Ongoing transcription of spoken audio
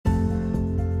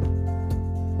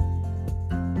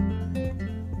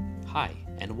Hi,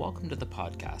 and welcome to the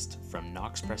podcast from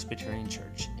Knox Presbyterian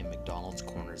Church in McDonald's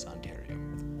Corners, Ontario.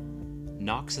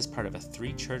 Knox is part of a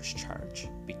three-church charge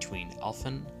between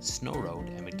Elphin, Snow Road,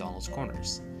 and McDonald's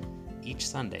Corners. Each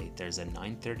Sunday, there's a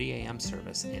 9:30 a.m.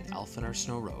 service in Elphin or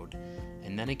Snow Road,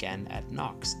 and then again at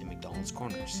Knox in McDonald's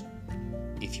Corners.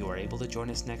 If you are able to join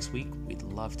us next week, we'd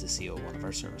love to see you at one of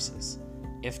our services.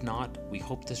 If not, we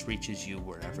hope this reaches you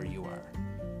wherever you are.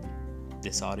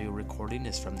 This audio recording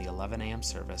is from the 11 a.m.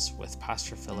 service with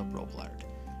Pastor Philip Robillard.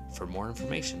 For more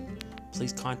information,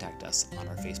 please contact us on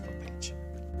our Facebook page.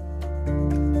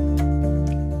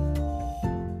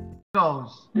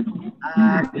 Goes.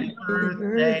 Happy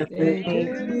birthday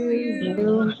to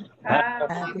you.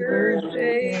 Happy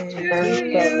birthday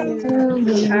to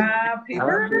you. Happy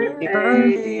birthday,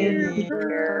 dear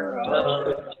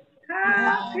Pearl.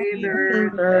 Happy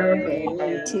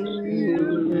birthday to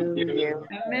you.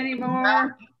 And many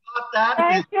more.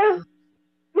 Thank you.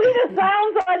 Sweetest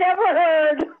sounds I've ever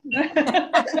heard.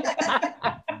 Nice.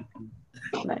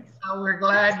 So we're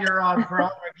glad you're on,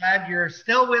 Pearl. We're glad you're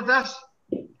still with us.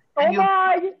 And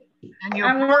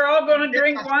we're all going to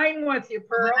drink wine with you,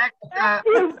 Pearl. Thank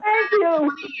you.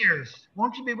 20 years.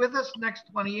 Won't you be with us next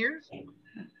 20 years?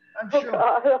 I'm sure.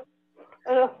 I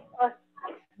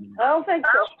don't think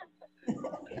so.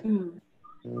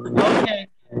 Okay,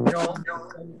 Joel,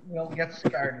 we'll get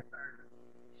started.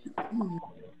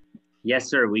 Yes,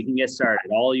 sir. We can get started.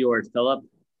 All yours, Philip.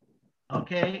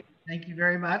 Okay, thank you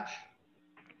very much.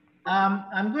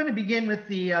 I'm going to begin with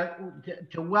the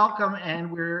to welcome, and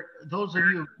those of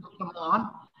you who come on,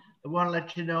 I want to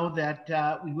let you know that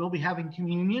we will be having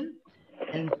communion,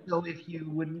 and so if you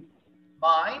wouldn't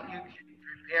mind, you can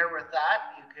prepare with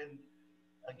that. You can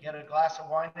get a glass of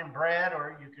wine and bread,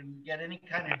 or you can get any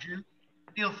kind of juice.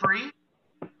 Feel free,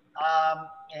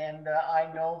 and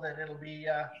I know that it'll be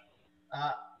a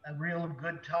real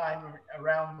good time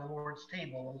around the Lord's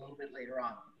table a little bit later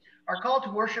on. Our call to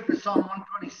worship is Psalm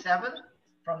 127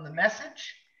 from the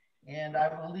Message, and I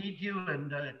will lead you.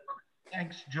 And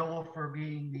thanks, Joel, for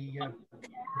being the.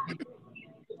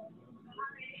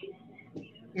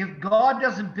 If God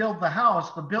doesn't build the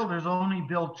house, the builders only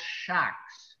build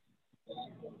shacks.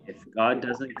 If God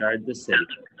doesn't guard the city,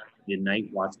 the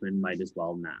night watchman might as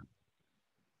well nap.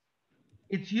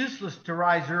 It's useless to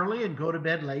rise early and go to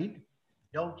bed late.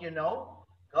 Don't you know?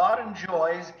 God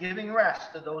enjoys giving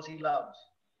rest to those he loves.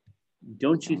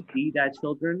 Don't you see that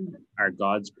children are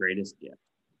God's greatest gift?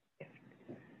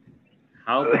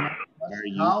 How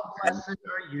blessed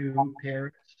are you,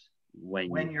 parents,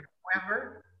 when your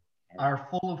quiver are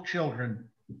full of children.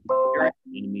 Your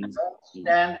enemies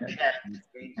stand a chance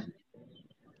against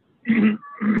you.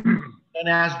 And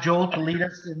ask Joel to lead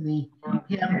us in the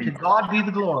hymn, To God Be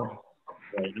the Glory.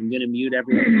 Right, I'm going to mute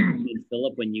everyone. And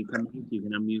Philip, when you come in, you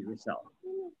can unmute yourself.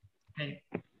 Okay.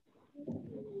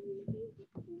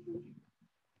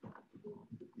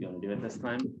 You want to do it this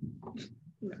time?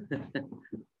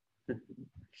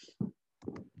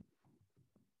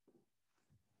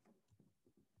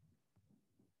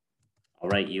 All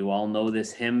right, you all know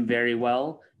this hymn very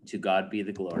well. To God be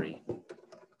the glory.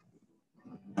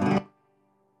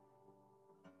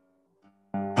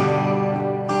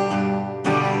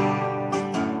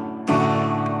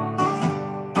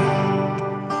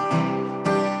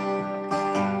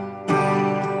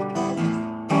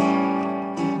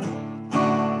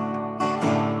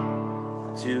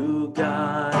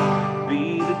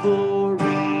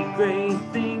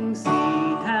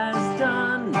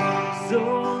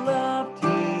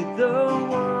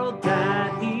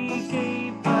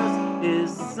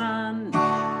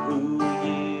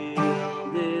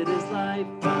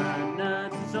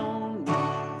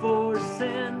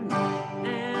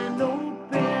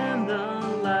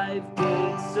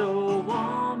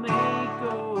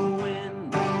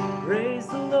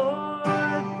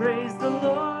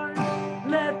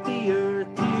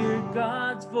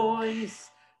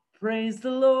 Praise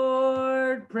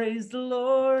the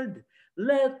Lord,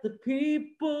 let the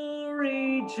people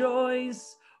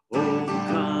rejoice. Oh,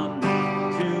 come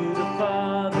to the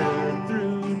Father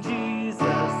through Jesus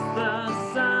the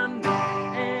Son,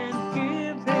 and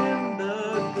give him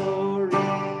the glory,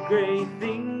 great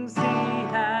things he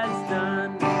has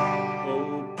done.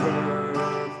 Oh,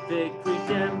 perfect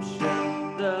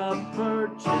redemption, the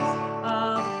purchase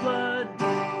of blood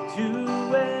to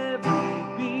every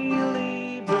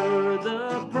believer,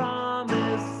 the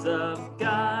promise of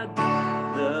God,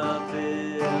 the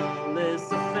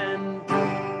vilest offender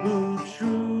who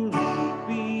truly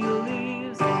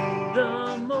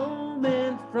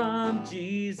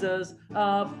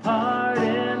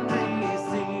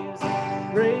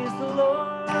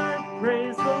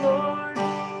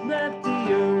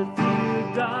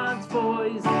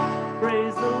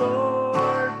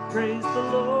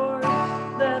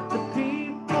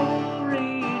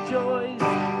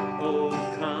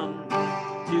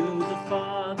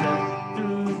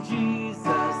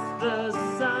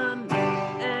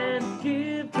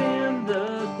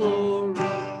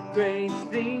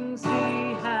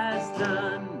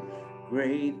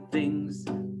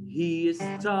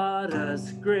He's taught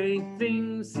us great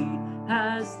things he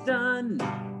has done,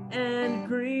 and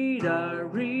great our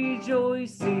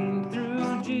rejoicing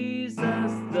through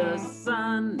Jesus the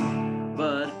Son.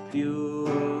 But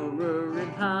purer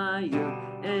and higher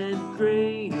and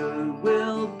greater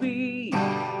will be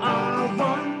our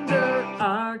wonder,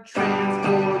 our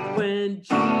transport when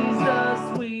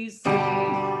Jesus we see.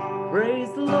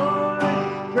 Praise the Lord,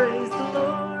 praise the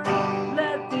Lord,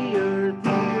 let the earth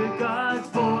hear God's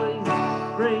voice.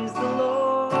 Praise the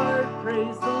Lord,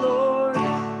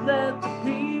 let the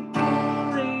people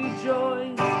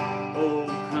rejoice. Oh,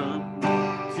 come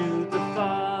to the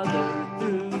Father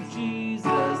through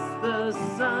Jesus the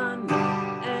Son,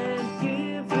 and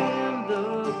give him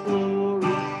the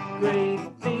glory, great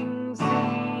things he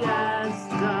has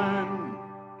done.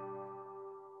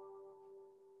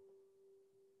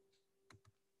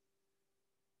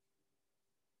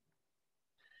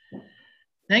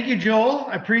 Thank you, Joel.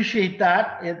 I appreciate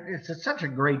that. It's such a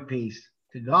great piece.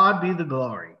 To God be the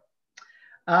glory.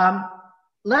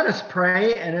 Let us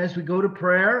pray. And as we go to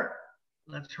prayer,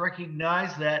 let's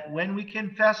recognize that when we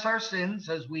confess our sins,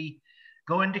 as we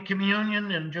go into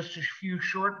communion in just a few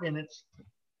short minutes,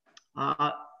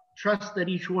 trust that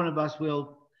each one of us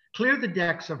will clear the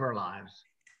decks of our lives,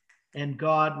 and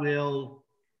God will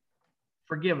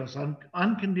forgive us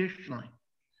unconditionally.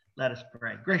 Let us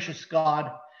pray. Gracious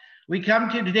God, we come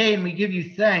to you today and we give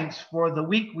you thanks for the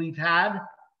week we've had.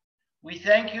 We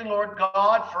thank you, Lord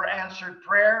God, for answered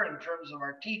prayer in terms of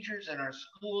our teachers and our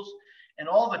schools and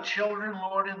all the children,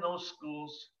 Lord, in those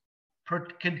schools.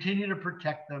 Continue to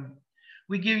protect them.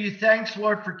 We give you thanks,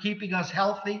 Lord, for keeping us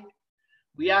healthy.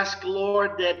 We ask,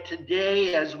 Lord, that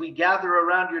today as we gather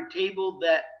around your table,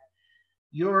 that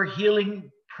your healing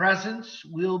presence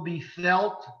will be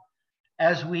felt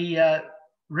as we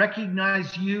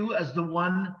recognize you as the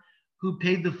one who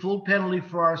paid the full penalty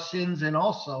for our sins and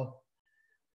also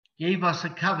gave us a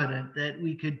covenant that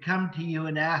we could come to you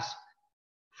and ask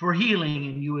for healing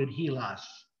and you would heal us.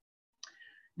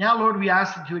 Now, Lord, we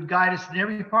ask that you would guide us in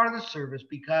every part of the service,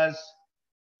 because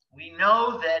we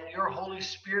know that your Holy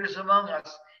Spirit is among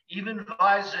us, even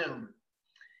by Zoom.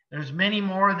 There's many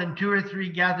more than 2 or 3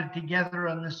 gathered together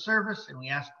on this service, and we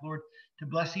ask, Lord, to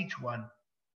bless each one.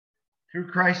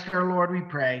 Through Christ our Lord, we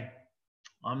pray.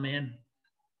 Amen.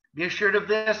 Be assured of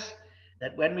this,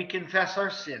 that when we confess our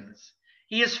sins,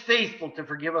 he is faithful to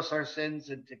forgive us our sins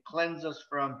and to cleanse us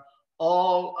from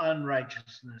all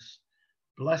unrighteousness.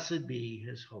 Blessed be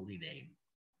his holy name.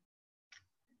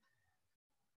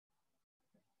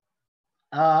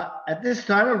 At this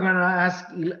time, we're going to ask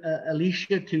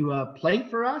Alicia to play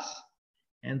for us,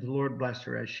 and the Lord bless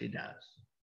her as she does.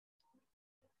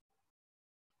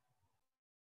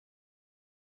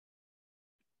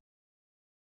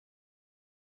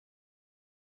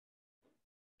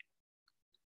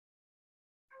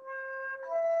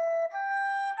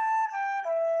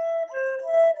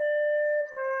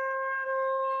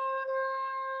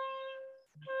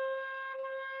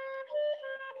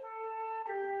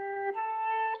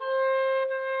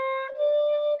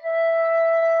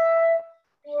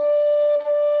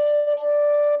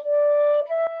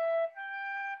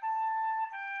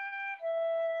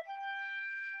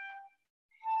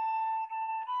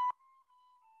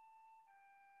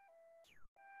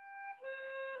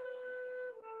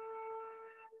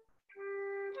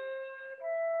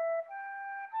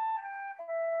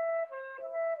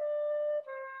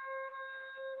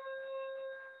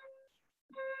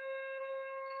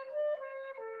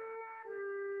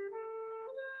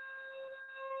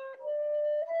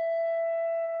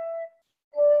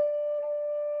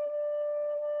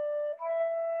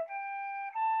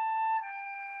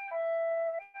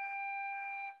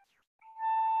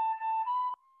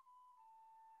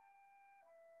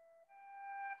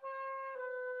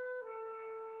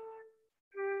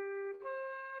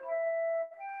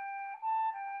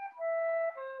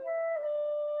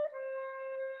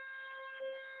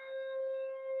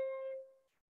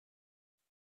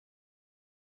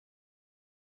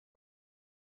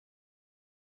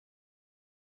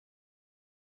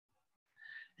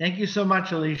 Thank you so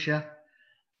much, Alicia.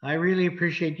 I really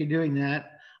appreciate you doing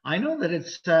that. I know that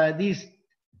it's these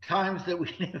times that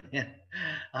we live in.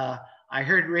 I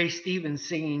heard Ray Stevens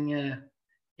singing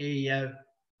a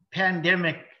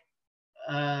pandemic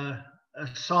a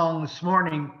song this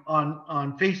morning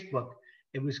on Facebook.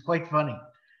 It was quite funny.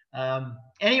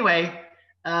 Anyway,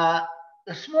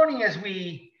 this morning as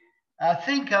we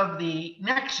think of the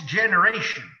next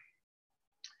generation,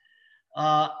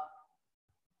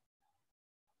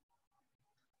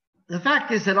 the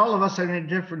fact is that all of us are in a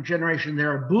different generation.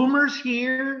 There are boomers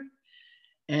here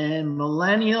and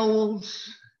millennials,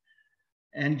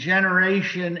 and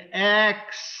Generation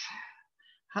X.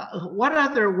 What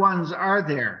other ones are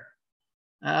there?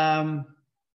 And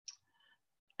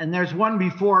there's one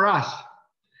before us.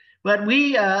 But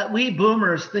we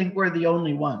boomers think we're the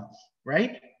only ones,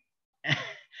 right?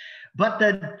 But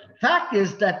the fact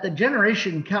is that the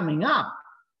generation coming up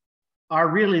are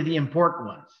really the important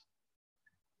ones.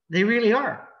 They really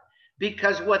are.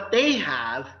 Because what they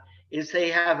have is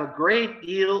they have a great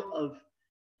deal of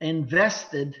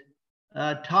invested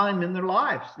time in their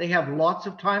lives. They have lots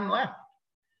of time left.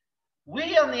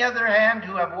 We, on the other hand,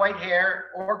 who have white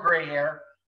hair or gray hair,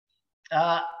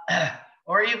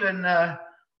 or even the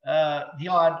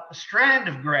odd strand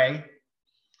of gray,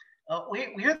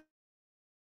 we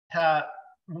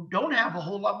don't have a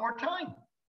whole lot more time.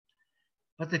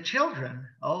 But the children,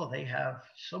 oh, they have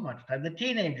so much time. The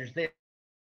teenagers,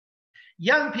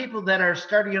 young people that are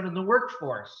starting out in the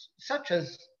workforce, such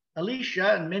as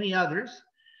Alicia and many others,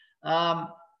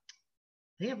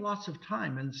 they have lots of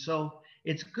time. And so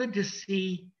it's good to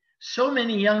see so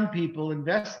many young people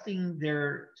investing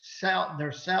their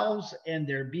selves and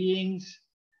their beings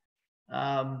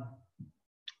for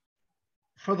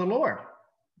the Lord.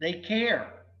 They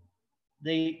care.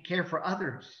 They care for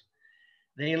others.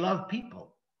 They love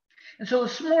people. And so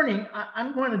this morning,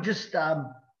 I'm going to just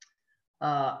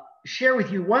share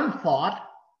with you one thought,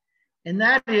 and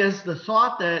that is the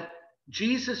thought that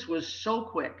Jesus was so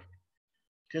quick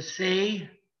to say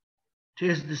to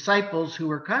his disciples who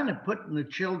were kind of putting the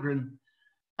children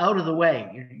out of the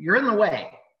way. You're in the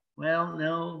way. Well,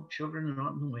 no, children are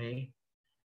not in the way.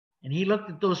 And he looked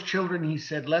at those children and he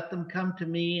said, let them come to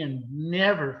me and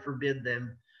never forbid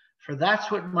them, for that's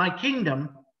what my kingdom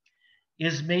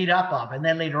is made up of. And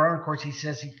then later on, of course, he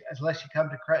says, unless you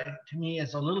come to me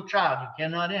as a little child, you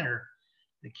cannot enter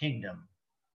the kingdom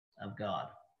of God.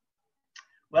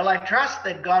 Well, I trust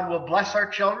that God will bless our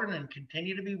children and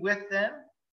continue to be with them.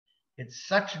 It's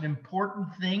such an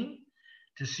important thing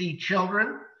to see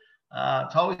children.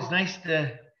 It's always nice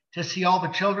to see all the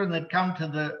children that come to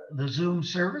the Zoom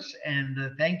service, and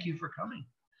thank you for coming.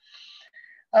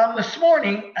 This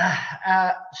morning,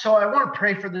 so I want to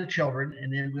pray for the children,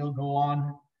 and then we'll go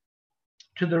on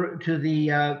to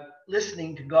the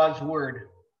listening to God's word.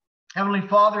 Heavenly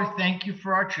Father, thank you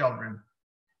for our children.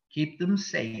 Keep them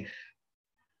safe.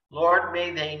 Lord,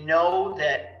 may they know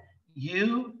that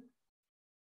you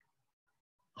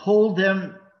hold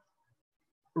them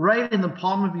right in the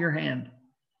palm of your hand.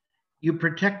 You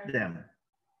protect them.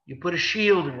 You put a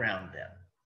shield around them.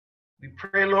 We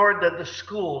pray, Lord, that the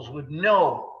schools would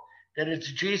know that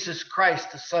it's Jesus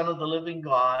Christ, the Son of the living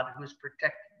God, who is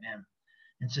protecting them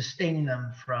and sustaining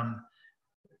them from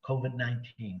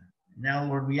COVID-19. Now,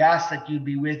 Lord, we ask that you'd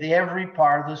be with every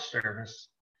part of the service.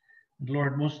 And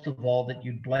Lord, most of all, that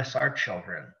you'd bless our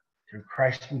children. Through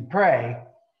Christ we pray.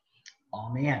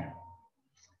 Amen.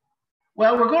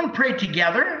 Well, we're going to pray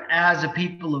together as a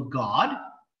people of God.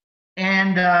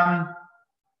 And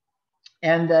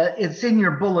it's in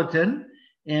your bulletin,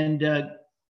 and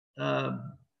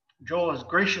Joel has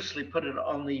graciously put it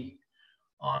on the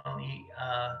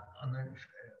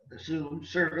Zoom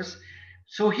service.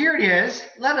 So here it is.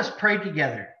 Let us pray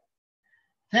together.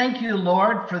 Thank you,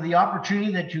 Lord, for the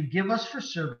opportunity that you give us for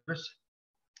service.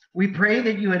 We pray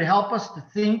that you would help us to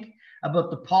think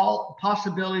about the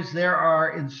possibilities there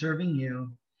are in serving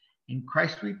you. In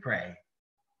Christ we pray.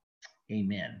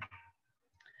 Amen.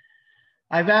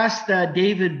 I've asked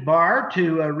David Barr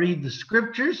to read the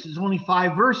scriptures. There's only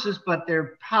 5 verses, but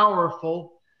they're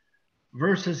powerful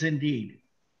verses indeed.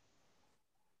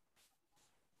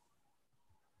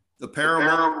 The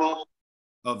parable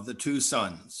of the 2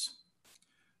 sons.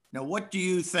 Now, what do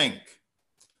you think?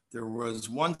 There was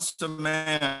once a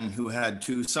man who had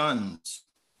 2 sons.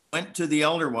 Went to the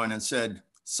elder one and said,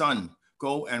 "Son,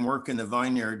 go and work in the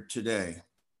vineyard today."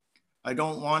 "I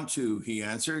don't want to," he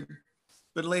answered.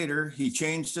 But later he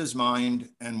changed his mind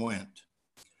and went.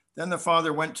 Then the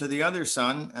father went to the other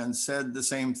son and said the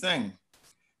same thing.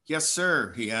 "Yes,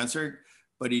 sir," he answered,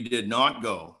 but he did not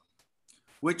go.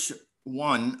 Which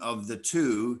one of the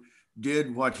 2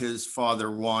 did what his father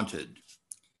wanted?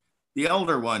 "The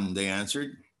elder one," they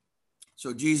answered.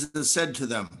 So Jesus said to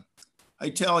them, "I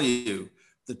tell you,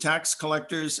 the tax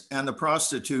collectors and the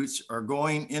prostitutes are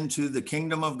going into the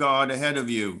kingdom of God ahead of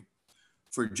you.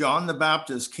 For John the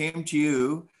Baptist came to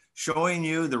you, showing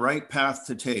you the right path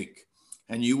to take,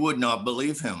 and you would not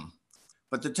believe him.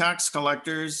 But the tax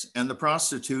collectors and the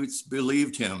prostitutes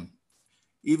believed him.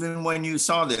 Even when you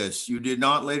saw this, you did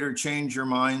not later change your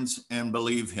minds and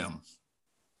believe him."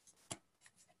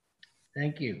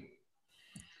 Thank you.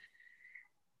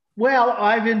 Well,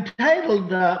 I've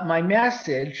entitled my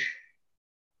message,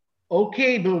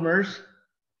 Okay, boomers.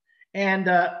 And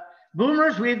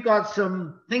boomers, we've got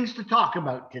some things to talk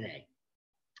about today.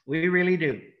 We really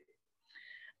do.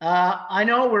 I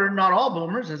know we're not all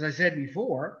boomers, as I said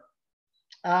before,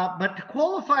 but to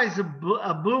qualify as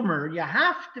a boomer, you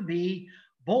have to be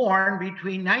born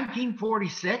between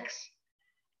 1946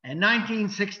 and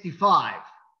 1965.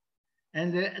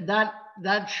 And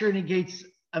that sure negates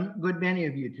a good many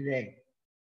of you today.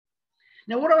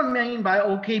 Now, what do I mean by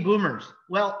okay boomers?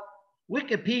 Well,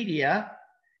 Wikipedia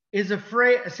is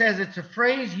says it's a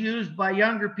phrase used by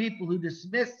younger people who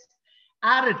dismiss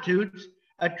attitudes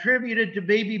attributed to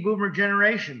baby boomer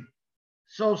generation.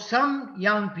 So some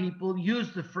young people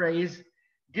use the phrase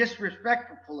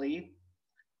disrespectfully.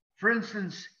 For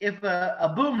instance, if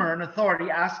a boomer in authority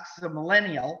asks a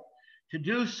millennial to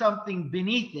do something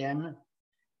beneath them,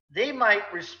 they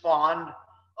might respond,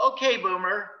 okay,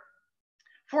 boomer.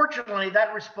 Fortunately,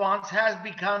 that response has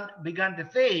begun to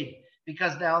fade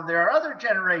because now there are other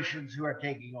generations who are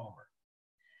taking over.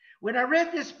 When I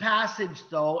read this passage,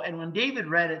 though, and when David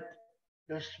read it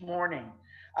this morning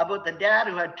about the dad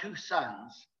who had two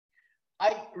sons,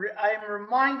 I'm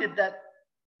reminded that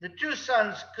the two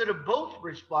sons could have both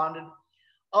responded,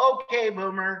 okay,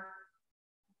 boomer,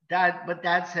 dad, but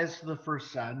dad says to the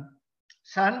first son,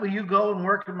 son, will you go and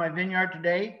work in my vineyard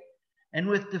today? And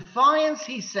with defiance,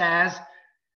 he says,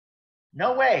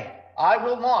 no way, I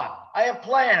will not. I have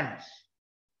plans.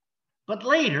 But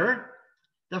later,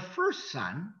 the first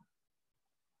son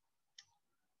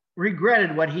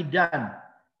regretted what he'd done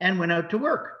and went out to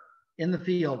work in the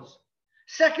fields.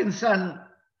 Second son,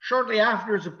 shortly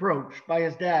after, is approached by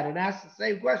his dad and asked the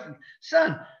same question.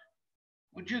 Son,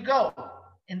 would you go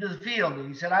into the field? And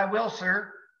he said, I will,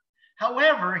 sir.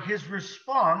 However, his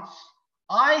response,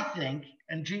 I think,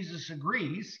 and Jesus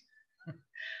agrees,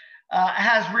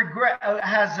 has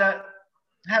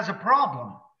a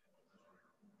problem.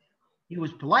 He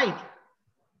was polite,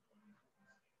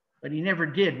 but he never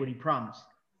did what he promised.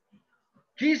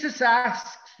 Jesus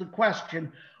asks the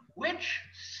question, which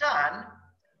son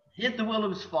did the will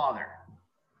of his father?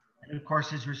 And of course,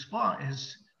 his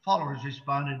followers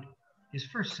responded, his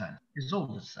first son, his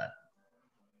oldest son.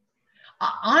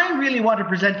 I really want to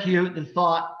present to you the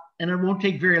thought, and it won't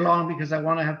take very long because I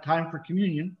want to have time for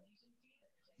communion,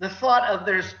 the thought of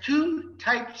there's two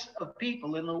types of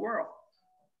people in the world.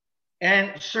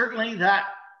 And certainly that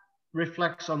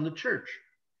reflects on the church.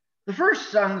 The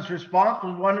first son's response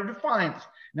was one of defiance.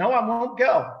 No, I won't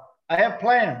go. I have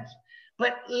plans.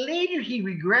 But later he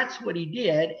regrets what he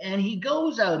did and he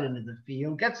goes out into the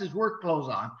field, gets his work clothes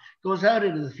on, goes out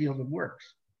into the field and works.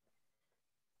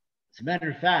 As a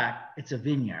matter of fact, it's a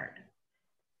vineyard.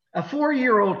 A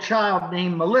 4-year-old child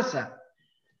named Melissa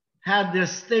had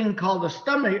this thing called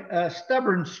a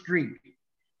stubborn streak.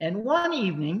 And one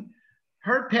evening,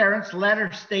 her parents let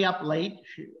her stay up late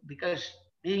because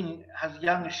being as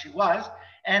young as she was,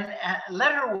 and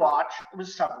let her watch, it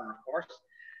was supper, of course,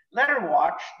 let her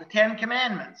watch the 10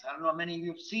 Commandments. I don't know how many of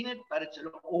you have seen it, but it's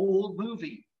an old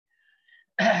movie.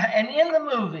 And in the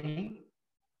movie,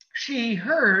 she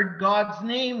heard God's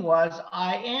name was,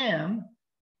 I am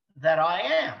that I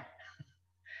am.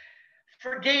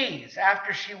 For days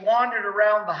after she wandered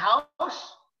around the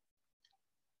house,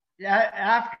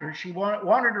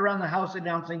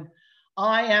 announcing,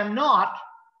 I am not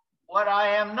what I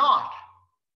am not.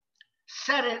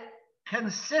 Said it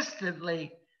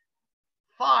consistently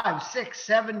 5, 6,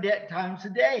 7 times a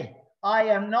day. I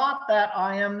am not that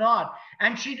I am not.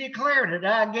 And she declared it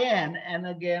again and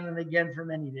again and again for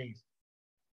many days.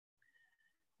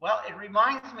 Well, it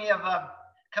reminds me of a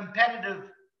competitive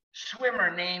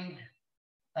swimmer named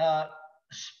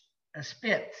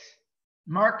Spitz,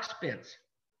 Mark Spitz,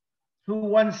 who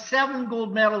won 7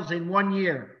 gold medals in 1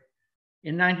 year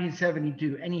in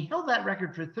 1972. And he held that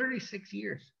record for 36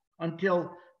 years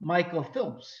until Michael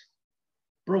Phelps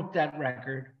broke that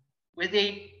record with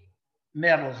 8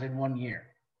 medals in 1 year.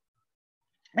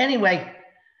 Anyway,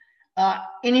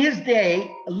 in his day,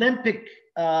 Olympic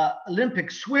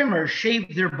swimmers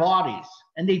shaved their bodies,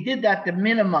 and they did that to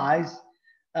minimize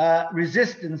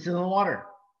resistance in the water.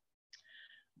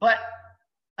 But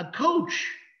a coach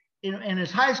in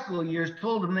his high school years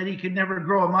told him that he could never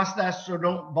grow a mustache, so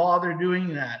don't bother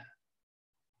doing that.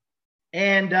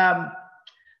 And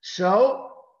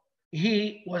so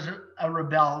he was a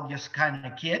rebellious kind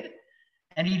of kid,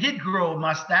 and he did grow a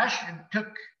mustache. It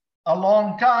took a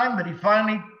long time, but he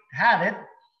finally had it,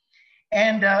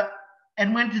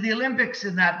 and went to the Olympics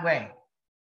in that way.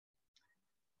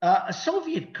 A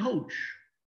Soviet coach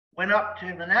went up to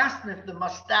him and asked him if the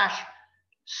mustache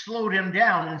slowed him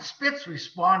down, and Spitz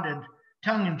responded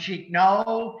tongue-in-cheek,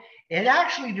 no, it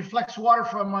actually deflects water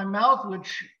from my mouth,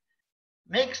 which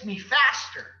makes me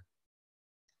faster.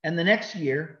 And the next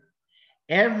year,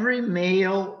 every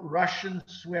male Russian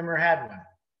swimmer had one.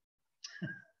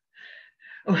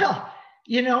 Well,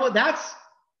 you know, that's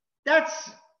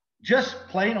just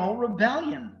plain old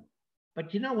rebellion.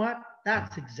 But you know what?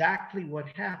 That's exactly what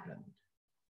happened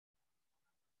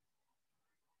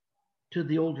to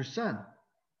the older son.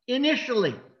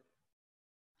 Initially,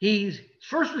 his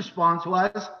first response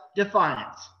was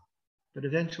defiance, but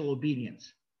eventual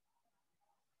obedience.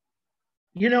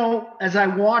 You know, as I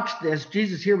watched this,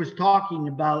 Jesus here was talking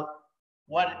about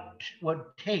what it would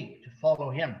take to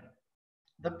follow him,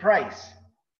 the price.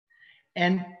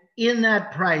 And in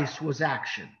that price was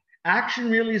action. Action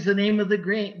really is the name of the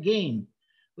game.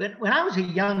 When I was a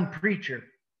young preacher,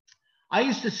 I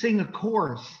used to sing a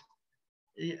chorus.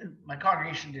 My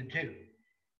congregation did too.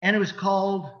 And it was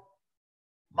called,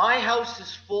 "My house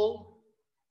is full,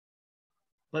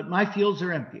 but my fields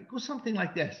are empty." It goes something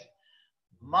like this.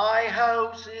 My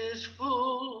house is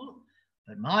full,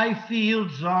 but my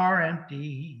fields are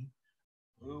empty.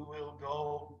 Who will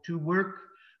go to work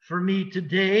for me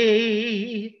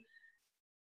today?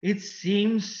 It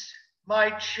seems my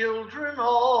children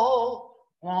all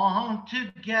want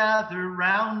to gather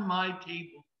round my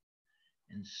table,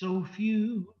 and so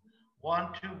few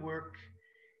want to work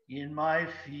in my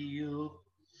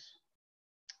fields.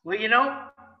 Well, you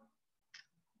know,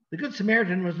 the Good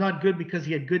Samaritan was not good because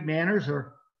he had good manners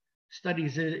or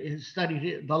studied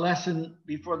the lesson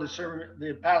before the sermon,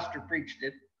 the pastor preached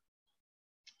it.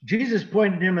 Jesus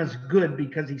pointed him as good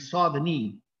because he saw the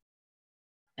need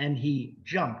and he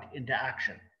jumped into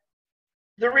action.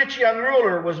 The rich young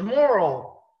ruler was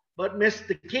moral but missed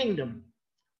the kingdom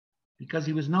because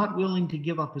he was not willing to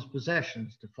give up his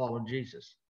possessions to follow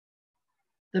Jesus.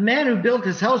 The man who built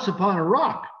his house upon a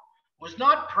rock was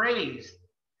not praised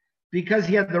because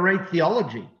he had the right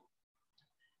theology.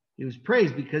 He was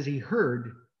praised because he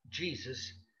heard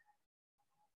Jesus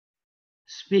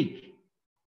speak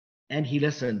and he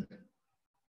listened.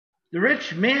 The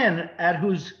rich man at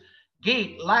whose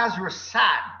gate Lazarus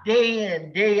sat day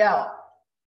in, day out,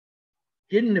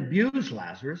 didn't abuse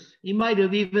Lazarus. He might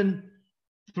have even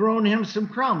thrown him some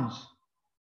crumbs.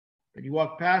 But he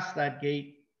walked past that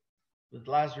gate with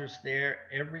Lazarus there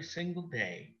every single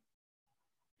day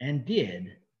and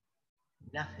did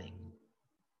nothing.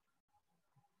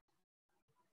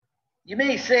 You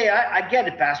may say, I get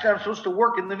it, Pastor. I'm supposed to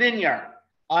work in the vineyard.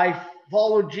 I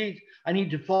follow Jesus. I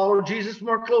need to follow Jesus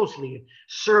more closely,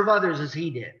 serve others as he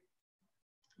did.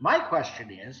 My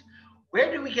question is,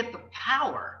 where do we get the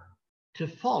power to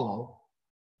follow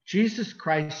Jesus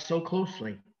Christ so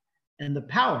closely? And the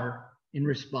power in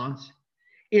response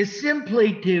is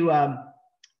simply to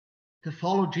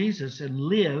follow Jesus and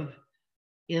live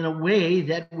in a way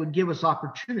that would give us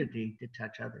opportunity to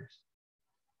touch others.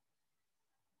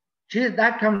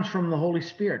 That comes from the Holy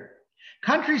Spirit.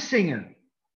 Country singer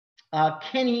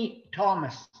Kenny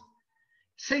Thomas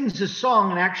sings a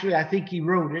song, and actually I think he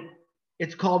wrote it.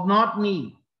 It's called Not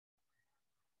Me.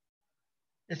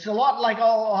 It's a lot like a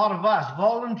lot of us.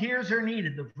 Volunteers are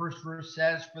needed, the first verse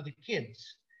says, for the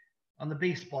kids on the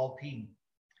baseball team.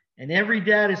 And every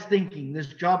dad is thinking, this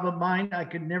job of mine, I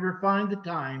could never find the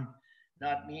time.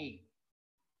 Not me.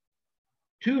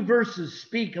 2 verses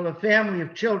speak of a family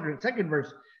of children. Second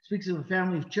verse speaks of a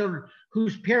family of children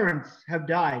whose parents have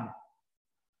died.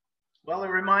 Well, it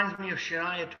reminds me of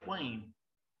Shania Twain.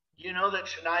 You know that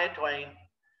Shania Twain,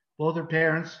 both her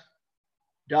parents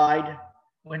died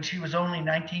when she was only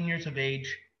 19 years of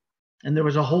age, and there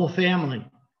was a whole family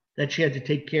that she had to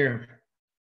take care of.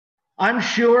 I'm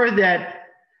sure that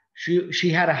she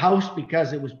had a house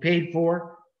because it was paid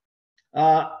for,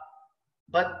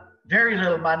 but very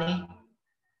little money,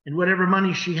 and whatever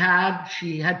money she had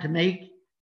to make.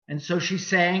 And so she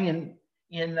sang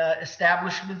in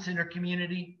establishments in her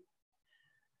community.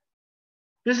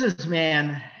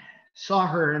 Businessman saw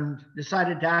her and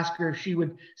decided to ask her if she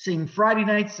would sing Friday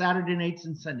nights, Saturday nights,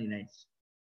 and Sunday nights.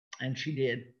 And she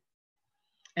did.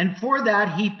 And for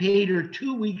that, he paid her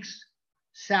 2 weeks'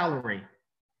 salary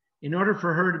in order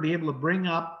for her to be able to bring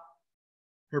up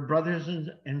her brothers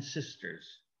and sisters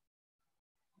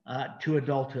to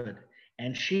adulthood.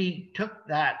 And she took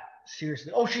that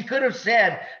seriously. Oh, she could have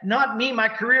said, not me, my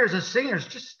career as a singer has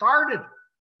just started.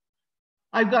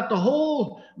 I've got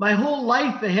my whole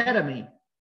life ahead of me.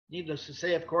 Needless to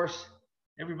say, of course,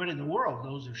 everybody in the world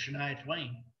knows of Shania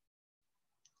Twain.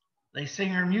 They sing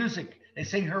her music. They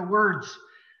sing her words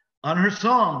on her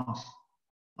songs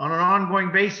on an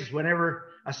ongoing basis whenever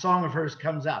a song of hers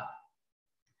comes up.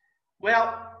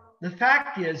 Well, the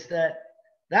fact is that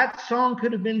That song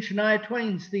could have been Shania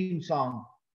Twain's theme song.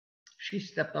 She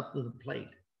stepped up to the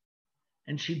plate,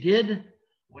 and she did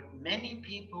what many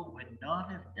people would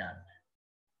not have done.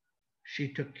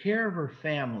 She took care of her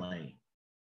family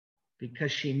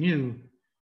because she knew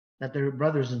that their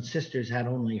brothers and sisters had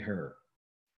only her.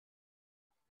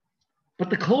 But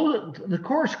the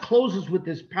chorus closes with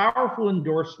this powerful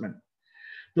endorsement.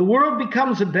 The world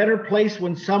becomes a better place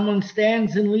when someone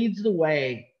stands and leads the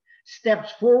way,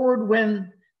 steps forward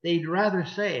when they'd rather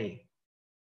say,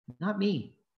 not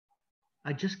me.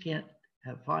 I just can't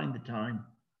find the time.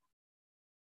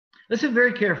 Listen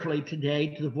very carefully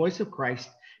today to the voice of Christ.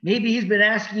 Maybe he's been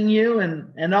asking you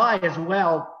and I as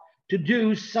well to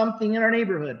do something in our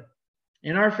neighborhood,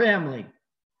 in our family.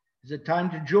 Is it time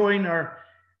to join our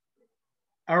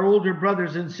older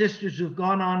brothers and sisters who've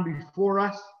gone on before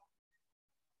us?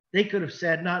 They could have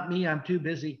said, not me, I'm too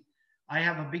busy. I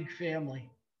have a big family.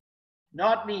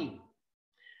 Not me.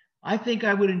 I think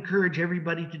I would encourage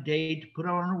everybody today to put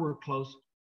on our work clothes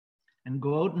and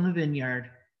go out in the vineyard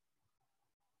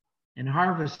and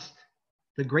harvest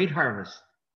the great harvest.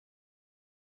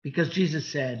 Because Jesus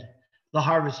said, the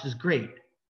harvest is great,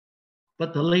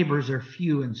 but the laborers are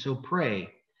few, and so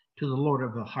pray to the Lord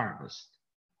of the harvest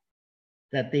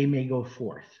that they may go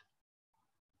forth.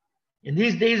 In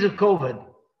these days of COVID,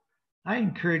 I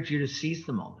encourage you to seize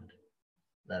the moment.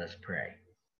 Let us pray.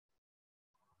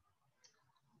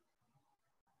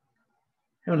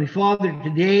 Heavenly Father,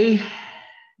 today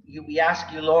we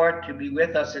ask you, Lord, to be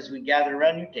with us as we gather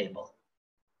around your table.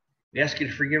 We ask you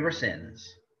to forgive our sins,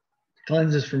 to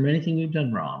cleanse us from anything we've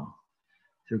done wrong.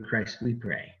 Through Christ we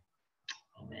pray.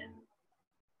 Amen.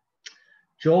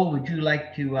 Joel, would you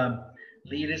like to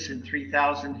lead us in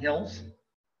 3,000 hills?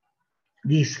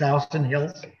 These 1,000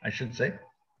 hills, I should say.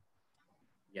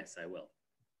 Yes, I will.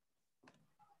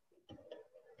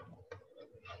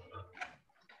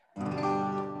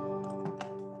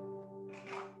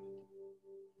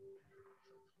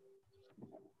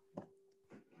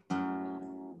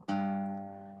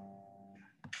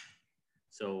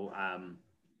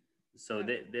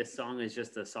 This song is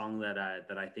just a song that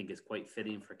I think is quite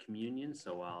fitting for communion.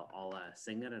 So I'll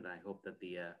sing it, and I hope that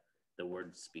the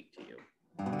words speak to you.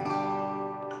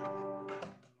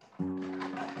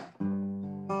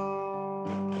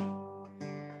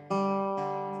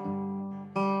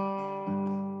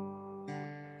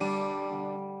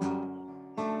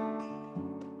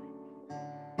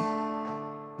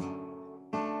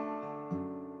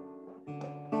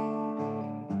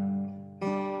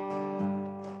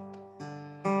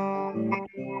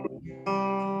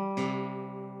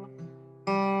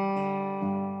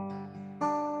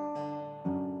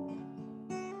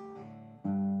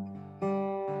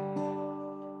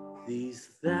 These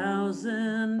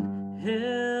 1,000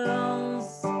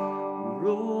 hills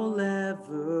roll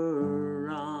ever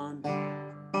on,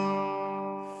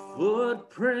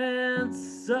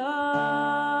 footprints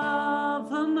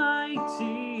of a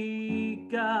mighty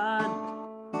God.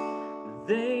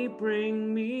 They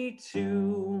bring me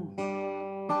to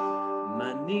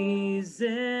my knees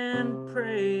in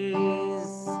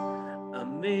praise.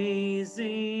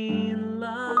 Amazing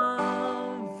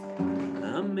love,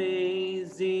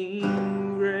 amazing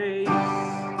grace.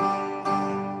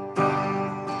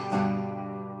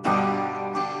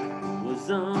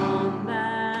 Was on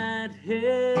that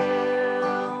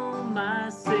hill my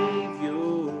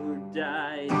Savior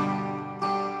died.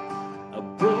 A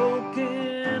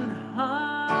broken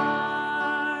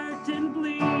heart and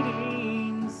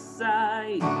bleeding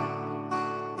side.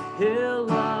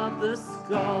 Hill of the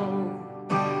skull,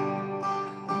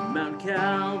 Mount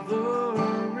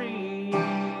Calvary.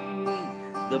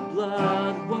 The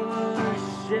blood was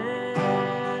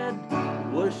shed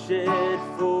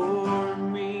for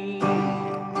me.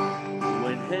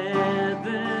 When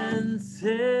heaven's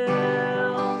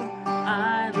hill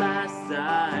I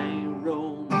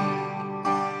roam,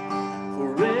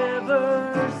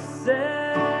 forever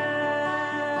settled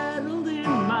in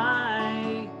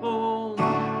my home.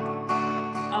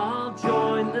 I'll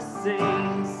join the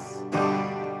saints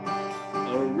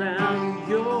around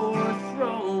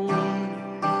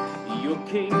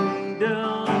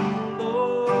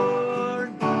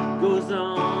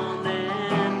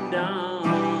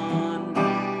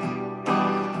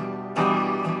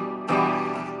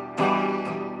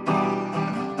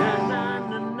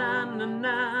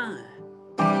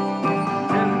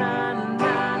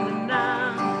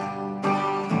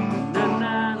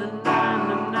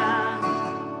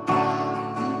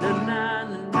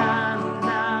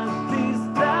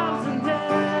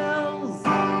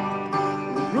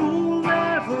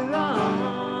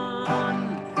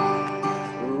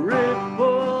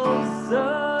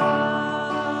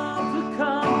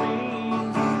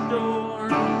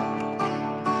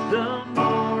the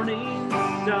morning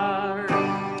star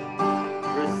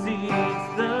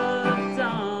precedes the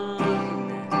dawn.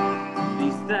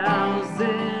 These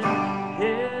thousand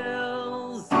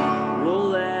hills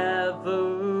roll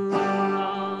ever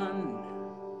on.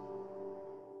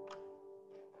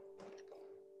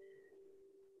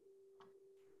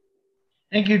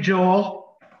 Thank you,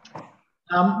 Joel.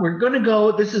 We're going to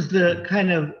go, this is the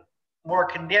kind of more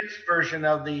condensed version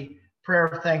of the prayer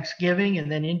of thanksgiving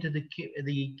and then into the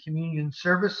communion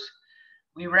service.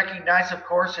 We recognize, of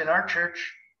course, in our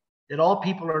church that all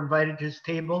people are invited to this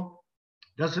table.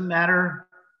 Doesn't matter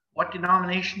what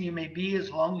denomination you may be,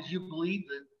 as long as you believe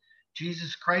that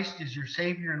Jesus Christ is your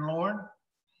Savior and Lord,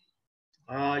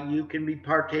 you can be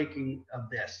partaking of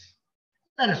this.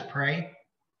 Let us pray.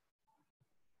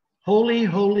 Holy,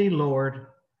 holy Lord,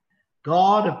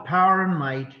 God of power and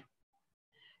might,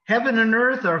 heaven and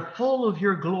earth are full of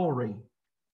your glory.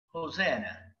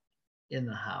 Hosanna in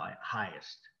the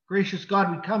highest. Gracious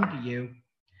God, we come to you.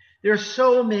 There are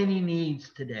so many needs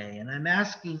today, and I'm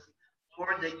asking,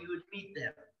 Lord, that you would meet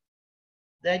them,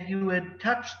 that you would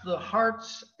touch the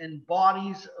hearts and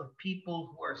bodies of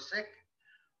people who are sick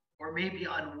or maybe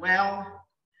unwell.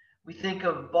 We think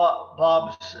of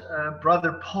Bob's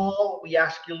brother Paul. We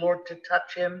ask you, Lord, to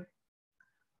touch him.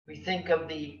 We think of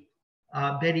the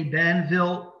Betty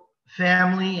Banville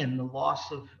family and the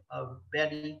loss of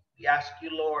Betty. We ask you,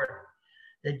 Lord,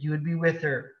 that you would be with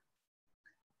her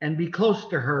and be close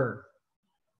to her.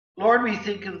 Lord, we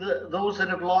think of those that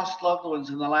have lost loved ones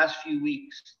in the last few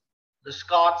weeks, the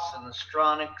Scotts and the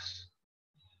Stronachs.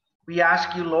 We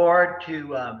ask you, Lord,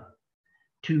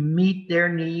 to meet their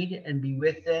need and be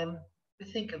with them. We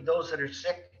think of those that are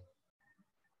sick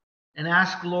and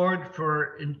ask, Lord,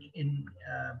 for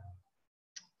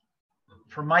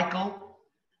Michael.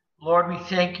 Lord, we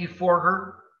thank you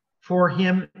for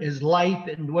him, his life,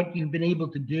 and what you've been able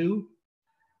to do.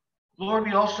 Lord,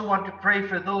 we also want to pray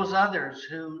for those others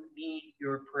who need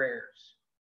your prayers.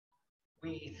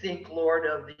 We think, Lord,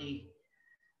 of the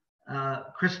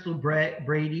Crystal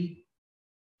Brady,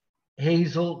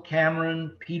 Hazel,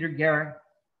 Cameron, Peter Garrett,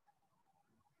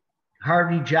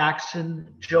 Harvey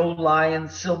Jackson, Joe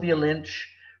Lyons, Sylvia Lynch,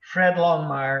 Fred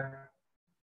Longmire.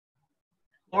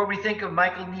 Lord, we think of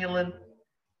Michael Nealon,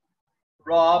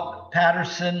 Rob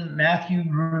Patterson, Matthew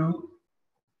Rue,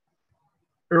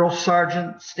 Earl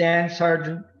Sargent, Stan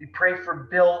Sargent. We pray for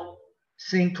Bill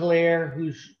Sinclair,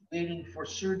 who's waiting for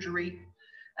surgery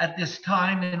at this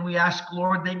time. And we ask,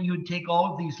 Lord, that you would take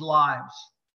all of these lives,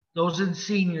 those in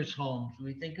seniors' homes.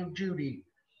 We think of Judy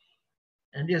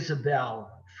and Isabel,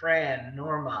 Fran,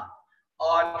 Norma,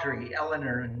 Audrey,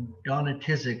 Eleanor, and Donna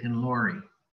Tizick, and Lori.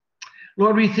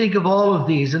 Lord, we think of all of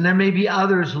these, and there may be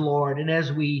others, Lord. And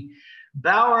as we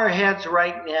bow our heads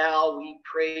right now, we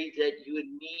pray that you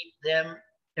would meet them,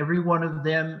 every one of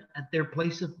them, at their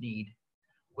place of need,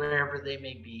 wherever they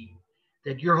may be,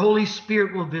 that your Holy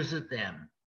Spirit will visit them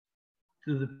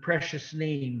through the precious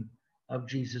name of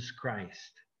Jesus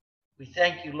Christ. We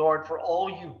thank you, Lord, for all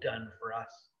you've done for us.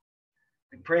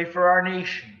 We pray for our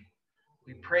nation.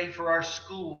 We pray for our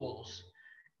schools.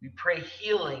 We pray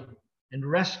healing and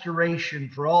restoration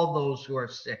for all those who are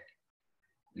sick.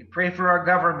 We pray for our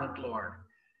government, Lord.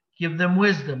 Give them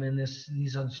wisdom in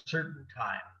these uncertain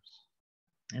times.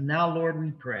 And now, Lord,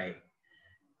 we pray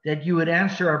that you would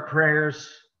answer our prayers.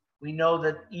 We know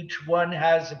that each one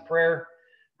has a prayer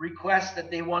request that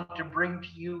they want to bring to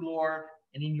you, Lord.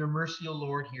 And in your mercy, O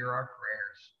Lord, hear our prayers.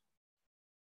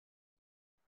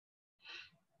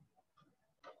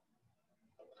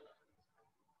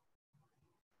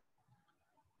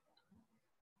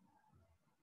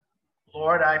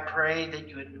 Lord, I pray that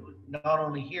you would not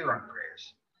only hear our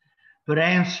prayers, but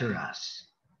answer us.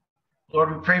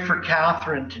 Lord, we pray for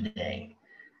Catherine today.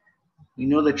 We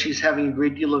know that she's having a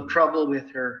great deal of trouble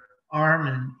with her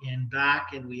arm and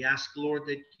back, and we ask, Lord,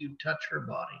 that you touch her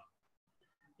body.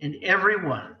 And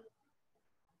everyone,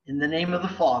 in the name of the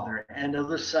Father, and of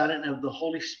the Son, and of the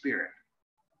Holy Spirit.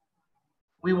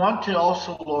 We want to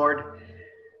also, Lord,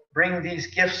 bring these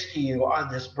gifts to you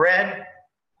on this bread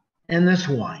and this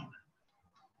wine.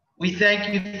 We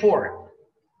thank you for it,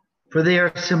 for they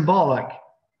are symbolic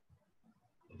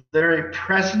of the very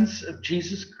presence of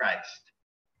Jesus Christ,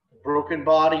 the broken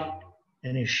body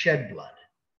and his shed blood.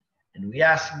 And we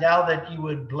ask now that you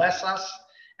would bless us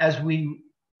as we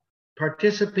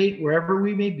participate wherever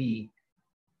we may be,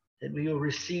 that we will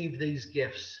receive these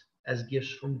gifts as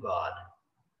gifts from God.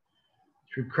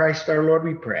 Through Christ our Lord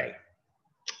we pray.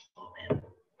 Amen.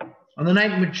 On the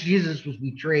night in which Jesus was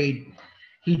betrayed,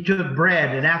 he took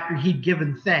bread, and after he'd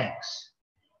given thanks,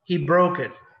 he broke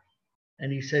it,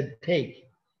 and he said, "Take,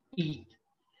 eat.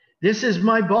 This is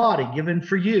my body given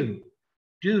for you.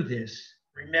 Do this,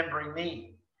 remembering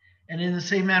me. And in the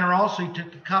same manner also he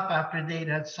took the cup after they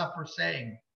had supper,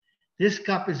 saying, this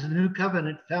cup is the new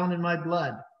covenant found in my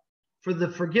blood, for the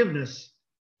forgiveness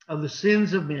of the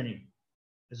sins of many.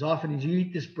 As often as you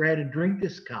eat this bread and drink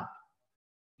this cup,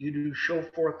 you do show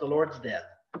forth the Lord's death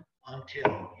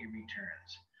until he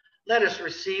returns. Let us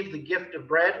receive the gift of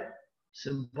bread,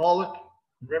 symbolic,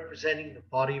 representing the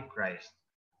body of Christ.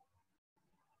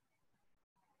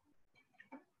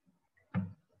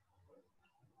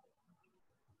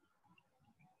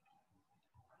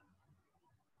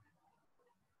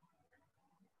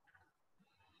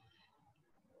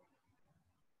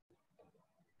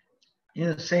 In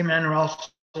the same manner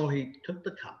also he took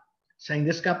the cup, saying,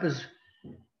 this cup is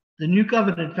the new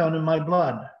covenant found in my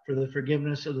blood, for the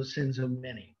forgiveness of the sins of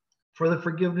many, for the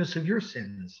forgiveness of your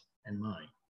sins and mine.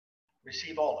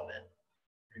 Receive all of it,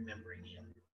 remembering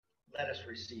him. Let us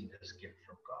receive this gift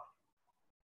from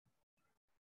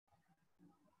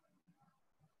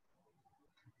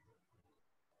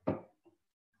God.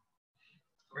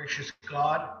 Gracious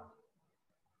God,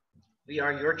 we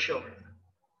are your children,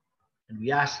 and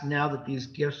we ask now that these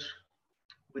gifts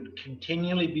would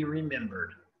continually be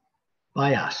remembered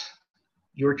by us,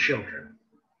 your children.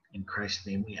 In Christ's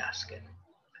name we ask it.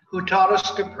 Who taught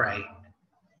us to pray,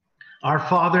 our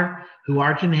Father, who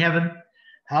art in heaven,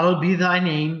 hallowed be thy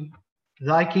name.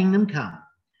 Thy kingdom come.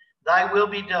 Thy will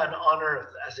be done on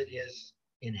earth as it is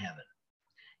in heaven.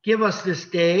 Give us this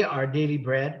day our daily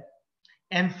bread,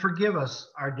 and forgive us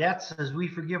our debts as we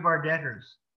forgive our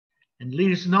debtors. And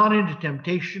lead us not into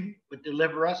temptation, but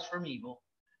deliver us from evil.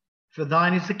 For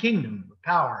thine is the kingdom, the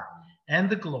power, and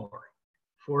the glory,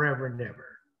 forever and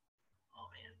ever.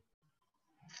 Amen.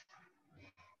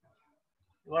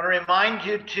 I want to remind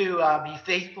you to be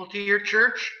faithful to your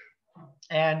church,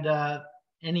 and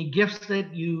any gifts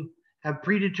that you have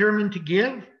predetermined to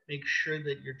give, make sure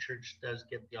that your church does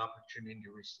get the opportunity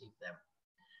to receive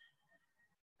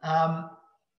them.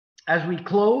 As we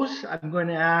close, I'm going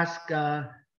to ask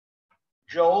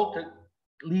Joel to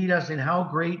lead us in How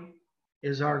Great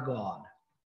is Our God.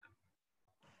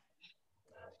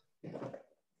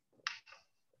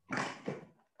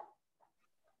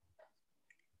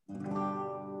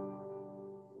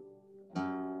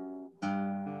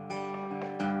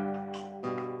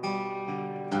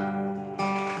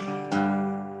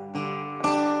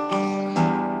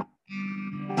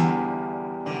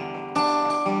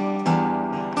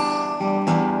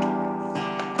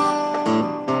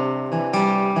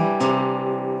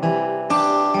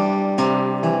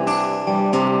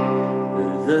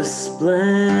 The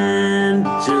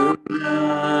splendor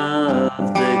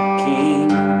of the King,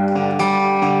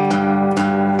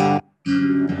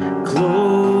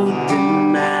 clothed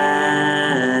in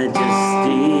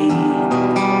majesty,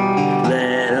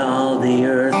 let all the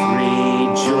earth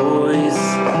rejoice,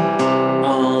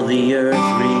 all the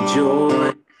earth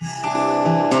rejoice.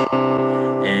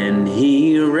 And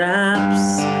he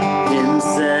wraps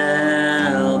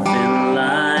himself in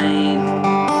light.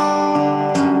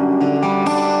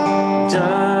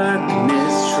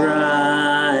 Darkness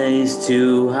tries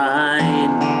to hide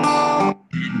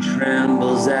and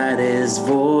trembles at his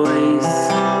voice,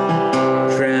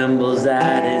 trembles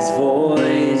at his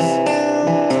voice.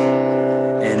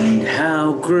 And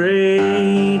how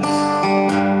great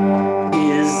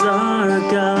is our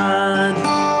God?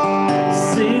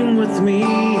 Sing with me,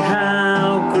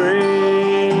 how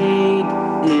great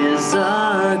is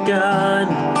our God?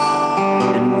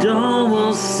 And all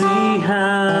will see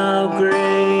how great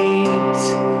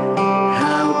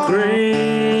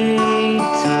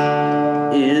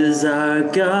is our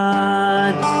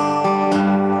God.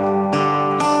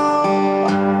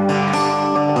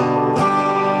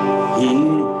 He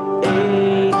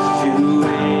age to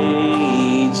age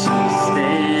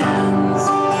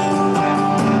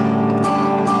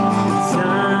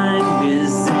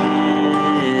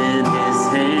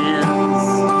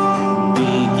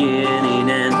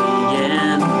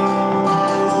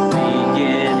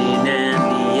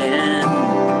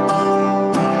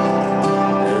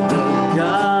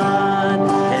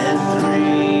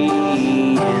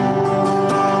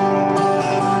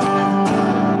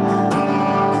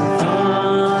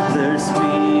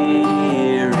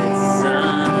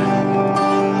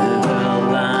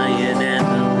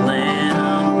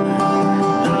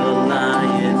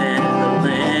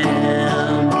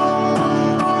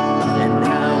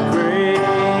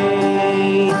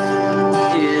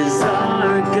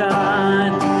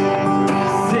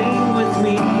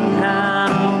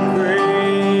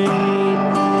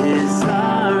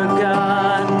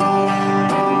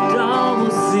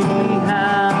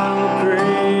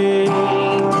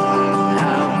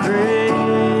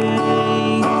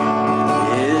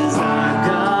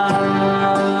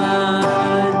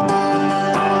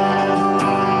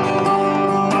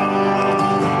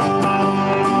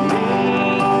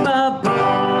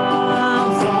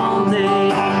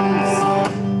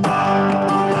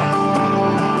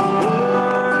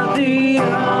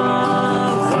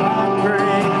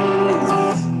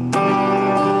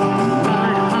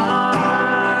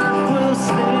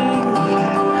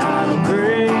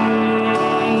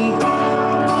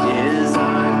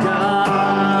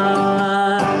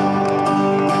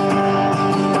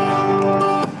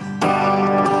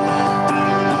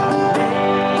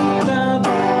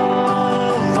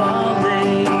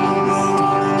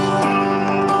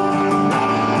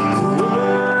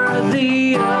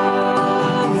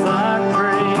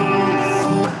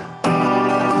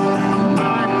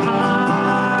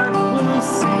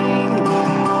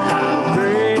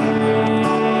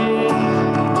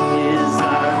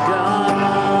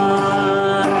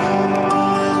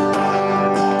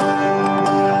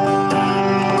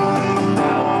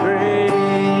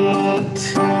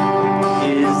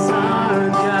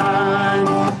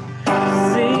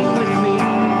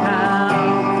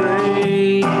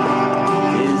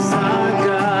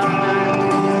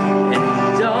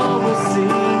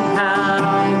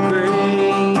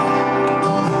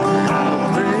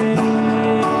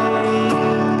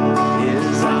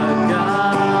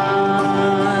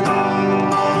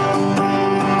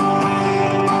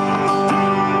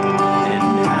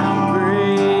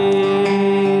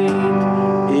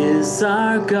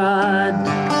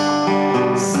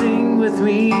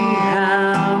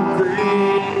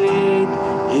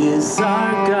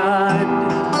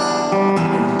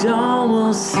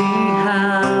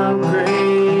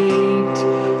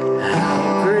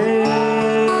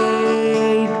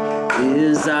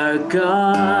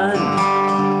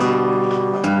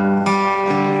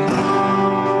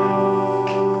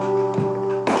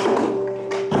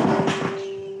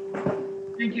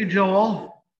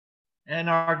and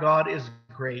our God is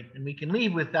great. And we can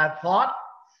leave with that thought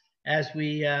as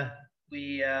we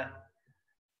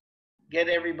get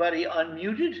everybody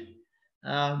unmuted.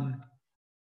 And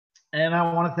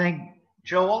I want to thank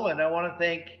Joel, and I want to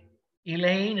thank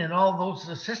Elaine and all those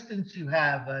assistants you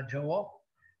have, Joel.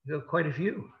 You have quite a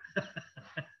few.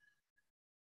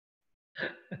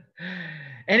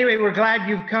 Anyway, we're glad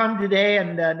you've come today,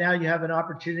 and now you have an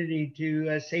opportunity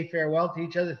to say farewell to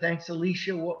each other. Thanks,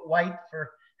 Alicia White,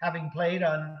 for having played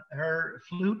on her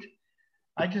flute.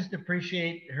 I just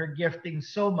appreciate her gifting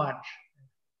so much.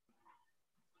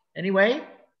 Anyway,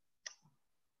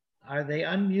 are they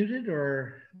unmuted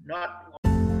or not?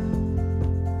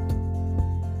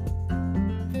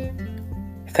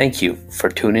 Thank you for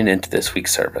tuning into this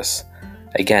week's service.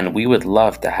 Again, we would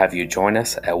love to have you join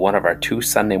us at one of our 2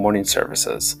 Sunday morning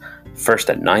services, first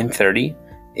at 9:30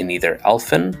 in either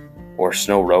Elphin or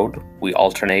Snow Road. We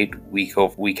alternate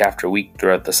week after week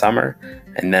throughout the summer,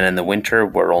 and then in the winter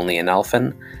we're only in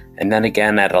Elphin, and then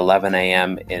again at 11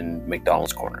 a.m. in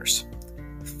McDonald's Corners.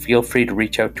 Feel free to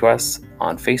reach out to us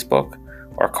on Facebook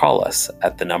or call us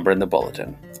at the number in the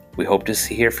bulletin. We hope to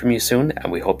hear from you soon, and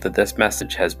we hope that this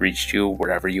message has reached you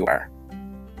wherever you are.